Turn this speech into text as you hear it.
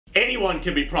Anyone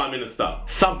can be Prime Minister.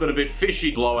 Something a bit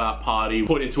fishy. Blowout party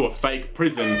put into a fake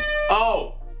prison.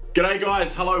 Oh! G'day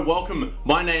guys, hello, welcome.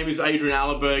 My name is Adrian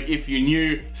Allerberg. If you're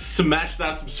new, smash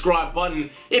that subscribe button.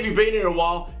 If you've been here a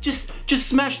while, just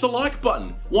smash the like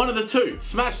button. One of the two,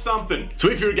 smash something. So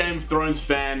if you're a Game of Thrones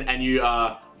fan and you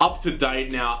are up to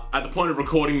date now, at the point of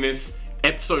recording this,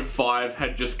 episode 5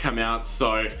 had just come out,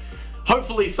 so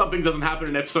hopefully something doesn't happen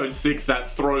in episode 6 that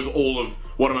throws all of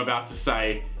what I'm about to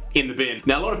say in the bin.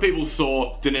 Now, a lot of people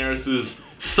saw Daenerys's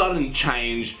sudden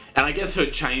change, and I guess her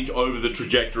change over the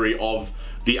trajectory of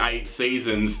the 8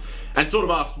 seasons, and sort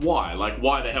of asked why. Like,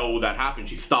 why the hell would that happen?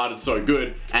 She started so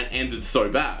good and ended so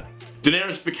bad.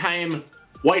 Daenerys became,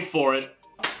 wait for it,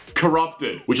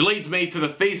 corrupted. Which leads me to the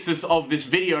thesis of this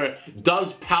video: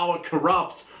 does power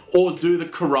corrupt, or do the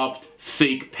corrupt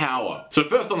seek power? So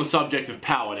first, on the subject of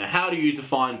power. Now, how do you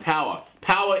define power?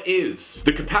 Power is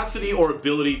the capacity or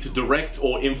ability to direct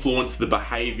or influence the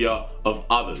behavior of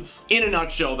others. In a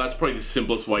nutshell, that's probably the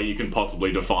simplest way you can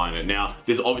possibly define it. Now,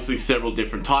 there's obviously several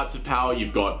different types of power.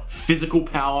 You've got physical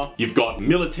power, you've got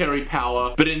military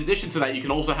power, but in addition to that, you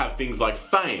can also have things like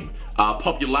fame,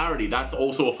 popularity. That's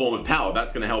also a form of power.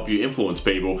 That's going to help you influence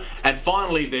people. And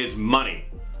finally, there's money.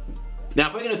 Now,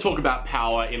 if we're going to talk about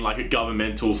power in like a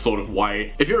governmental sort of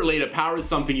way, if you're a leader, power is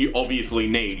something you obviously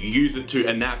need. You use it to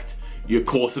enact your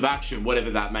course of action, whatever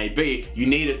that may be. You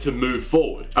need it to move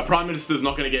forward. A prime minister is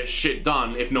not going to get shit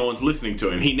done if no one's listening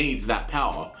to him. He needs that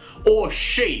power. Or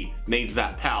she needs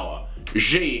that power.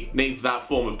 She needs that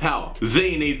form of power.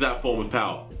 Z needs that form of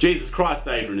power. Jesus Christ,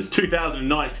 Adrian, it's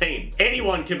 2019.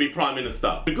 Anyone can be prime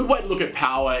minister. A good way to look at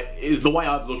power is, the way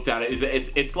I've looked at it,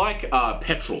 is it's like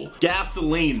petrol.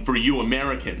 Gasoline for you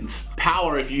Americans.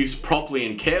 Power, if used properly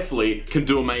and carefully, can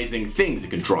do amazing things. It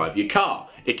can drive your car.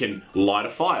 It can light a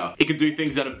fire. It can do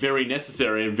things that are very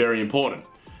necessary and very important.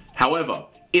 However,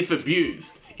 if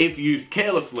abused, if used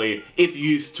carelessly, if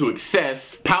used to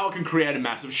excess, power can create a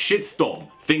massive shitstorm.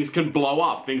 Things can blow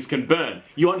up, things can burn.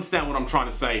 You understand what I'm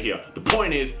trying to say here. The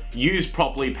point is, used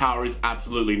properly, power is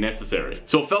absolutely necessary.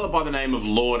 So a fella by the name of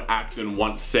Lord Acton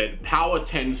once said, "Power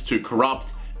tends to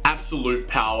corrupt, absolute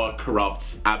power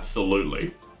corrupts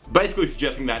absolutely." Basically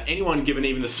suggesting that anyone given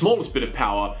even the smallest bit of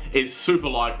power is super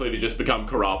likely to just become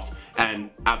corrupt and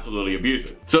absolutely abuse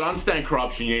it. So to understand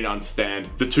corruption, you need to understand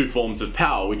the two forms of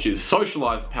power, which is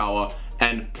socialized power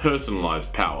and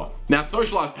personalized power. Now,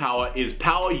 socialized power is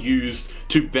power used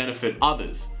to benefit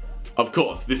others. Of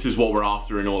course, this is what we're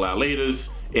after in all our leaders,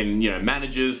 in,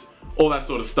 managers, all that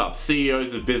sort of stuff,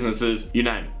 CEOs of businesses, you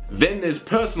name it. Then there's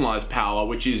personalized power,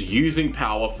 which is using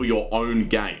power for your own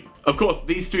gain. Of course,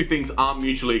 these two things aren't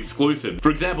mutually exclusive. For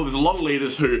example, there's a lot of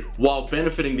leaders who, while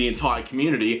benefiting the entire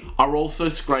community, are also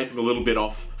scraping a little bit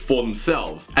off for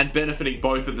themselves and benefiting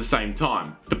both at the same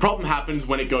time. The problem happens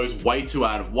when it goes way too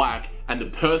out of whack and the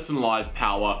personalized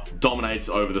power dominates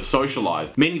over the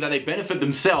socialized, meaning that they benefit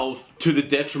themselves to the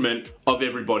detriment of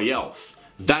everybody else.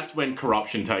 That's when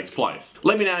corruption takes place.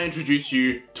 Let me now introduce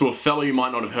you to a fellow you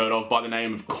might not have heard of by the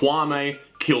name of Kwame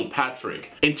Kilpatrick.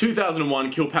 In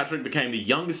 2001, Kilpatrick became the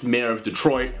youngest mayor of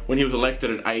Detroit when he was elected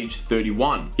at age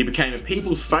 31. He became a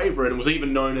people's favorite and was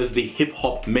even known as the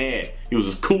hip-hop mayor. He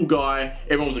was a cool guy,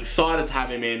 everyone was excited to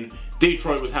have him in.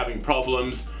 Detroit was having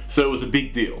problems, so it was a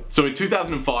big deal. So in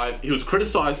 2005, he was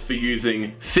criticized for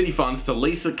using city funds to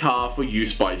lease a car for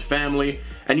use by his family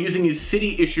and using his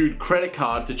city-issued credit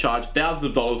card to charge thousands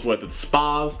of dollars worth of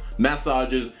spas,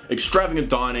 massages, extravagant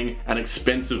dining, and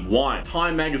expensive wine.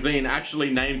 Time magazine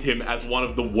actually named him as one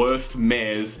of the worst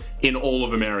mayors in all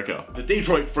of America. The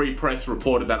Detroit Free Press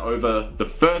reported that over the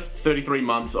first 33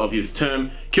 months of his term,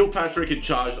 Kilpatrick had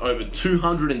charged over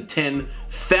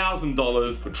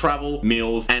 $210,000 for travel,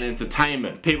 meals, and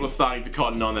entertainment. People are starting to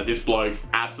cotton on that this bloke's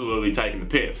absolutely taking the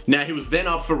piss. Now, he was then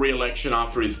up for re-election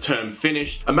after his term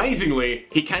finished. Amazingly,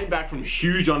 he came back from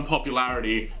huge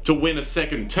unpopularity to win a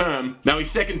second term. Now,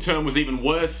 his second term was even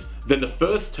worse than the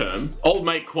first term. Old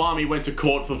mate Kwame went to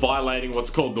court for violating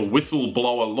what's called the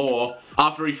whistleblower law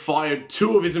after he fired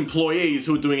 2 of his employees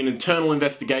who were doing an internal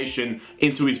investigation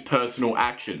into his personal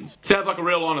actions. Sounds like a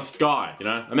real honest guy,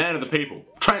 a man of the people.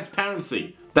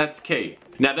 Transparency, that's key.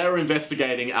 Now, they were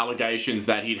investigating allegations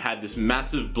that he'd had this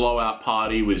massive blowout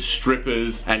party with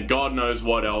strippers and God knows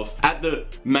what else at the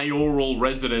mayoral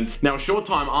residence. Now, a short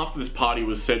time after this party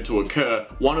was said to occur,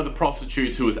 one of the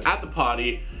prostitutes who was at the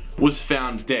party was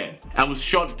found dead and was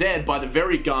shot dead by the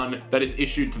very gun that is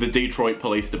issued to the Detroit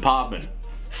Police Department.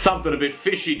 Something a bit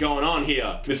fishy going on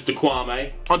here, Mr.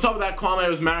 Kwame. On top of that, Kwame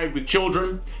was married with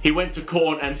children. He went to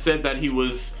court and said that he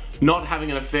was not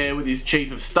having an affair with his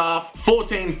chief of staff.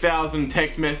 14,000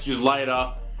 text messages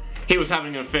later, he was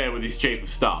having an affair with his chief of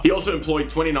staff. He also employed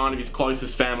 29 of his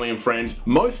closest family and friends,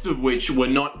 most of which were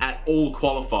not at all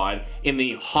qualified in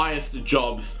the highest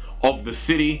jobs of the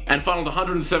city, and funneled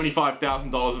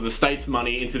 $175,000 of the state's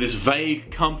money into this vague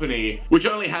company which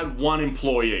only had one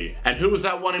employee. And who was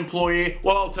that one employee?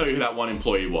 Well, I'll tell you who that one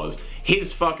employee was.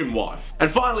 His fucking wife.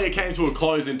 And finally it came to a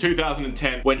close in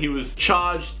 2010 when he was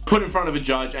charged, put in front of a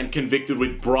judge, and convicted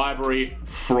with bribery,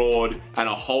 fraud, and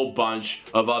a whole bunch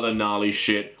of other gnarly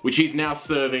shit, which he's now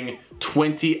serving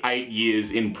 28 years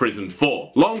in prison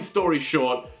for. Long story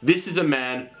short, this is a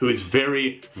man who is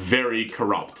very, very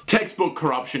corrupt. Textbook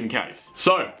corruption case.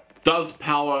 So, does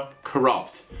power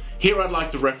corrupt? Here I'd like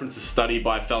to reference a study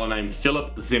by a fellow named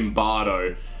Philip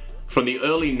Zimbardo from the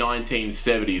early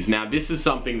 1970s. Now, this is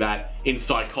something that in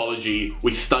psychology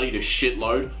we studied a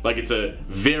shitload. Like, it's a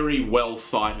very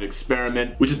well-cited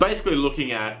experiment, which is basically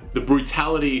looking at the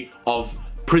brutality of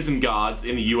prison guards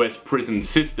in the US prison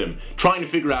system, trying to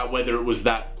figure out whether it was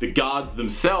that the guards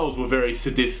themselves were very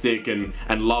sadistic and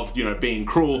loved, you know, being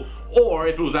cruel, or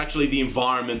if it was actually the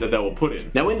environment that they were put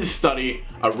in. Now, in this study,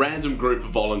 a random group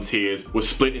of volunteers was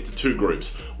split into two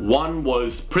groups. One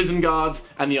was prison guards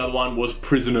and the other one was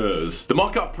prisoners. The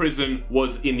mock-up prison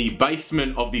was in the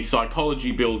basement of the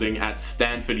psychology building at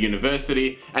Stanford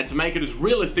University, and to make it as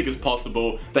realistic as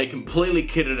possible, they completely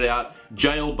kitted out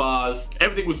jail bars.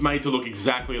 Everything was made to look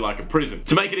exactly like a prison.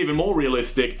 To make it even more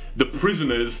realistic, the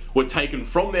prisoners were taken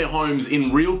from their homes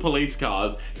in real police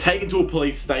cars, taken to a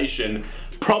police station,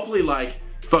 properly, like,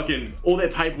 fucking all their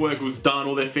paperwork was done,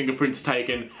 all their fingerprints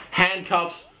taken,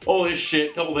 handcuffs, all this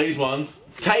shit, couple of these ones,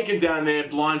 taken down there,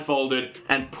 blindfolded,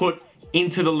 and put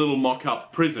into the little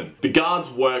mock-up prison. The guards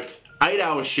worked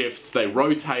 8-hour shifts, they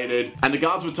rotated, and the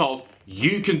guards were told,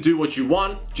 you can do what you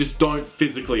want, just don't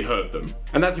physically hurt them.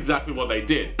 And that's exactly what they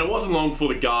did. It wasn't long before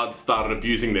the guards started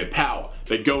abusing their power.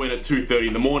 They'd go in at 2:30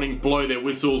 in the morning, blow their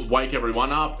whistles, wake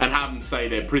everyone up, and have them say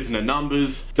their prisoner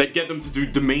numbers. They'd get them to do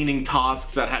demeaning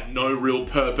tasks that had no real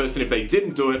purpose, and if they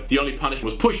didn't do it, the only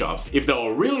punishment was push-ups. If they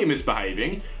were really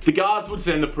misbehaving, the guards would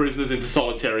send the prisoners into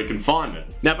solitary confinement.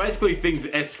 Now, basically things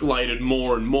escalated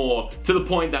more and more to the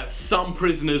point that some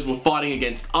prisoners were fighting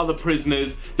against other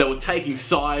prisoners that were taking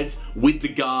sides with the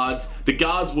guards. The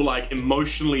guards were like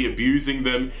emotionally abusing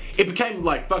them. It became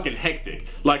like fucking hectic.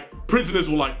 Like, prisoners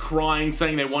were like crying,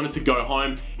 saying they wanted to go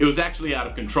home. It was actually out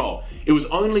of control. It was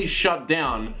only shut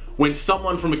down when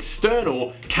someone from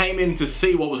external came in to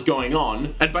see what was going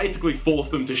on and basically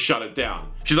forced them to shut it down.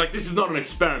 She's like, this is not an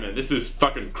experiment, this is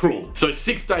fucking cruel. So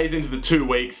 6 days into the 2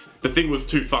 weeks, the thing was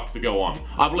too fucked to go on.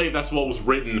 I believe that's what was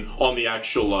written on the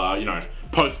actual, you know,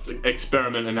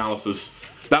 post-experiment analysis.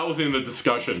 That was in the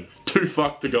discussion. Too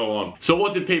fucked to go on. So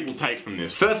what did people take from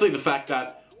this? Firstly, the fact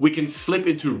that we can slip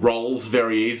into roles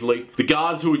very easily. The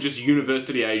guards who were just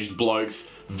university-aged blokes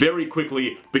very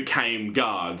quickly became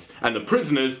guards, and the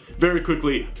prisoners very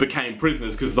quickly became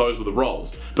prisoners because those were the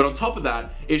roles. But on top of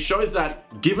that, it shows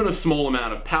that given a small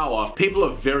amount of power, people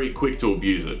are very quick to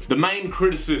abuse it. The main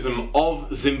criticism of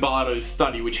Zimbardo's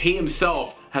study, which he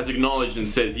himself has acknowledged and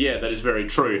says, yeah, that is very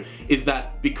true, is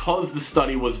that because the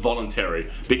study was voluntary,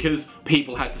 because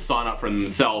people had to sign up for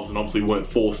themselves and obviously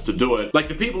weren't forced to do it, like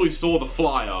the people who saw the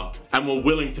flyer and were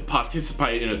willing to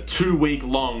participate in a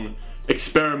 2-week-long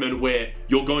experiment where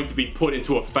you're going to be put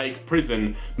into a fake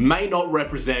prison may not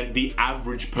represent the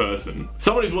average person.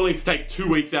 Someone who's willing to take 2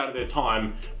 weeks out of their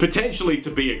time, potentially to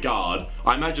be a guard,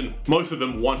 I imagine most of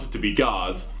them wanted to be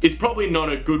guards, is probably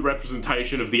not a good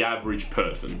representation of the average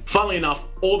person. Funnily enough,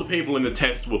 all the people in the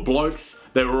test were blokes.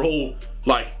 They were all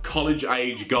like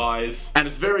college-age guys, and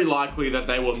it's very likely that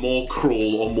they were more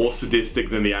cruel or more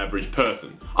sadistic than the average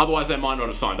person. Otherwise, they might not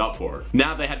have signed up for it.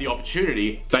 Now they had the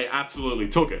opportunity, they absolutely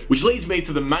took it. Which leads me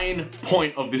to the main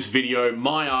point of this video,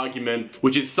 my argument,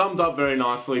 which is summed up very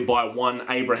nicely by one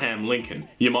Abraham Lincoln.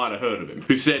 You might have heard of him.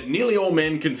 Who said, nearly all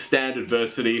men can stand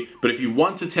adversity, but if you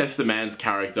want to test a man's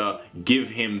character, give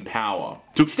him power.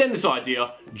 To extend this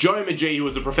idea, Joe McGee, who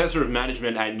was a professor of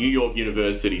management at New York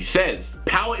University, says,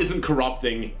 power isn't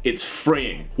corrupting, it's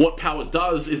freeing. What power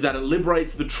does is that it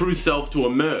liberates the true self to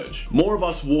emerge. More of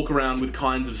us walk around with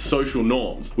kinds of social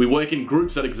norms. We work in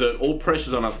groups that exert all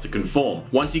pressures on us to conform.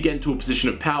 Once you get into a position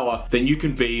of power, then you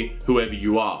can be whoever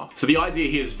you are. So the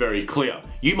idea here is very clear.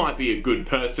 You might be a good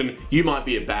person, you might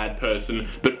be a bad person,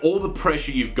 but all the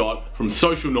pressure you've got from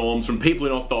social norms, from people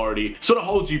in authority, sort of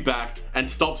holds you back and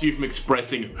stops you from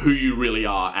expressing who you really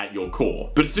are at your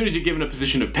core. But as soon as you're given a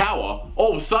position of power,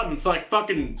 all of a sudden it's like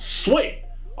fucking sweet.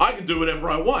 I can do whatever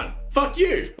I want. Fuck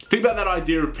you. Think about that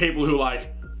idea of people who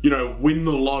like you know, win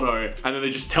the lotto and then they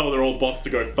just tell their old boss to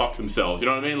go fuck themselves. You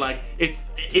know what I mean? Like,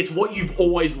 it's what you've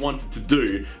always wanted to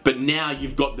do, but now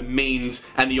you've got the means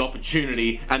and the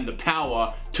opportunity and the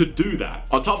power to do that.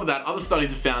 On top of that, other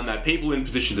studies have found that people in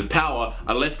positions of power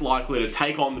are less likely to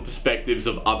take on the perspectives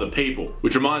of other people,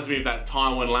 which reminds me of that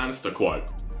Tywin Lannister quote.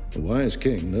 A wise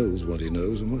king knows what he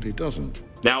knows and what he doesn't.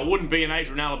 Now, it wouldn't be an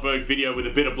Adrian Allerberg video with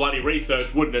a bit of bloody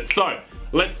research, wouldn't it? So,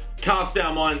 let's cast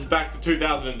our minds back to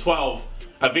 2012.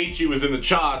 Avicii was in the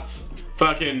charts,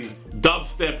 fucking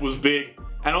dubstep was big,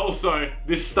 and also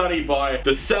this study by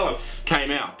DeCelles came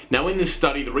out. Now in this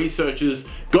study, the researchers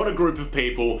got a group of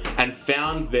people and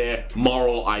found their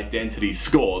moral identity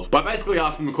scores by basically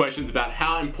asking them questions about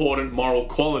how important moral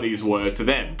qualities were to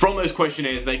them. From those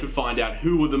questionnaires, they could find out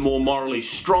who were the more morally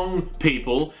strong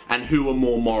people and who were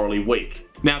more morally weak.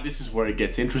 Now this is where it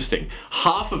gets interesting.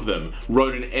 Half of them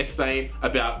wrote an essay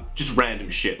about just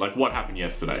random shit, like what happened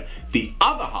yesterday. The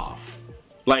other half,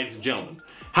 ladies and gentlemen,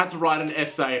 had to write an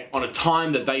essay on a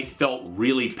time that they felt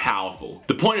really powerful.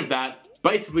 The point of that,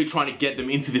 basically trying to get them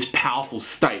into this powerful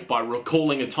state by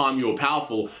recalling a time you were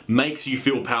powerful makes you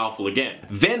feel powerful again.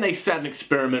 Then they set an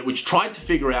experiment which tried to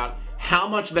figure out how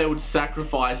much they would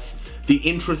sacrifice the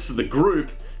interests of the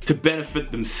group to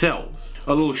benefit themselves.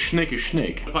 A little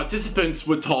schnick. Participants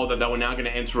were told that they were now going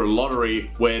to enter a lottery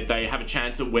where they have a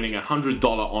chance of winning a $100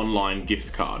 online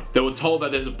gift card. They were told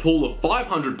that there's a pool of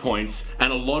 500 points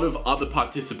and a lot of other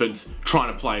participants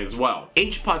trying to play as well.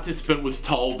 Each participant was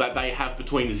told that they have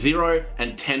between 0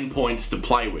 and 10 points to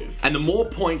play with. And the more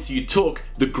points you took,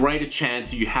 the greater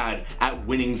chance you had at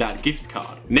winning that gift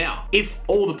card. Now, if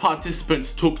all the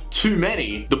participants took too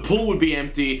many, the pool would be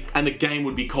empty and the game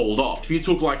would be called off. If you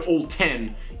took like all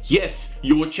 10, yes,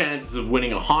 your chances of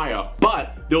winning are higher,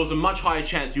 but there was a much higher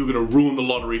chance you were going to ruin the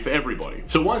lottery for everybody.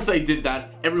 So once they did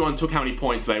that, everyone took how many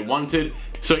points they wanted.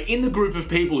 So in the group of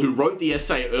people who wrote the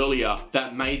essay earlier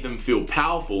that made them feel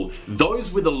powerful,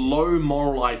 those with a low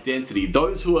moral identity,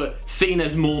 those who are seen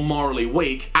as more morally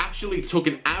weak, actually took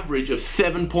an average of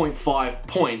 7.5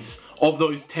 points of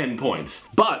those 10 points.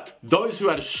 But those who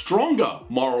had a stronger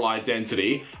moral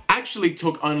identity actually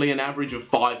took only an average of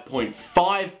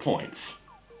 5.5 points.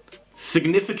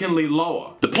 Significantly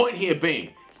lower. The point here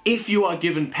being, if you are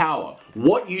given power,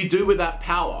 what you do with that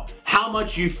power, how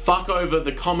much you fuck over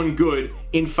the common good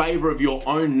in favor of your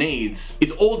own needs,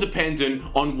 is all dependent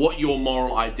on what your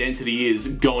moral identity is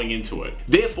going into it.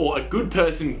 Therefore, a good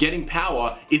person getting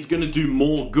power is going to do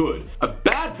more good. A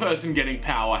bad person getting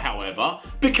power, however,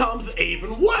 becomes even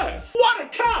worse. What a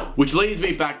cunt! Which leads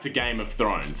me back to Game of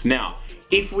Thrones. Now,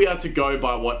 if we are to go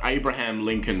by what Abraham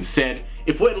Lincoln said,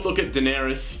 if we're to look at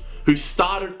Daenerys, who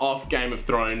started off Game of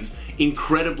Thrones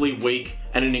incredibly weak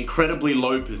and an incredibly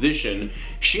low position,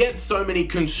 she had so many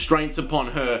constraints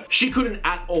upon her, she couldn't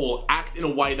at all act in a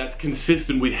way that's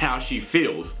consistent with how she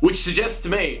feels. Which suggests to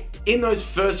me, in those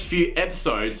first few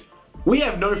episodes, we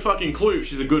have no fucking clue if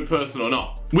she's a good person or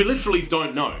not. We literally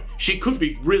don't know. She could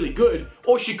be really good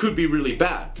or she could be really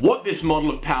bad. What this model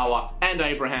of power and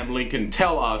Abraham Lincoln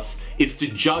tell us is to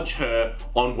judge her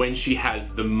on when she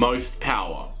has the most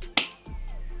power.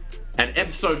 And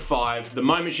episode 5, the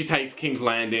moment she takes King's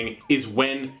Landing, is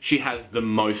when she has the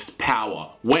most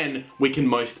power. When we can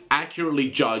most accurately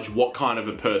judge what kind of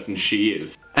a person she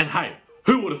is. And hey,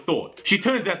 who would have thought? She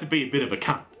turns out to be a bit of a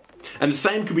cunt. And the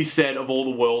same could be said of all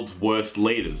the world's worst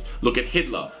leaders. Look at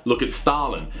Hitler, look at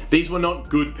Stalin. These were not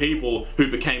good people who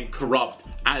became corrupt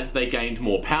as they gained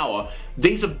more power.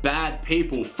 These are bad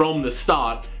people from the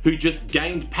start who just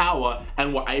gained power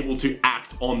and were able to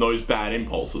act on those bad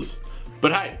impulses.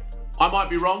 But hey, I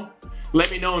might be wrong. Let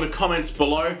me know in the comments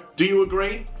below. Do you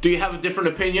agree? Do you have a different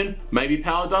opinion? Maybe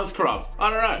power does corrupt.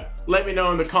 I don't know. Let me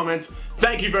know in the comments.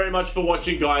 Thank you very much for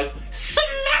watching, guys.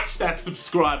 Smash that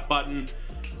subscribe button.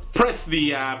 Press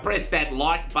that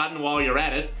like button while you're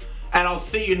at it. And I'll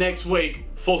see you next week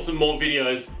for some more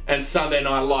videos and Sunday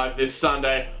Night Live this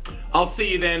Sunday. I'll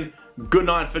see you then. Good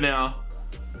night for now.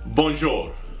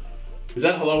 Bonjour. Is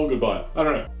that hello or goodbye? I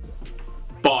don't know.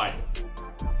 Bye.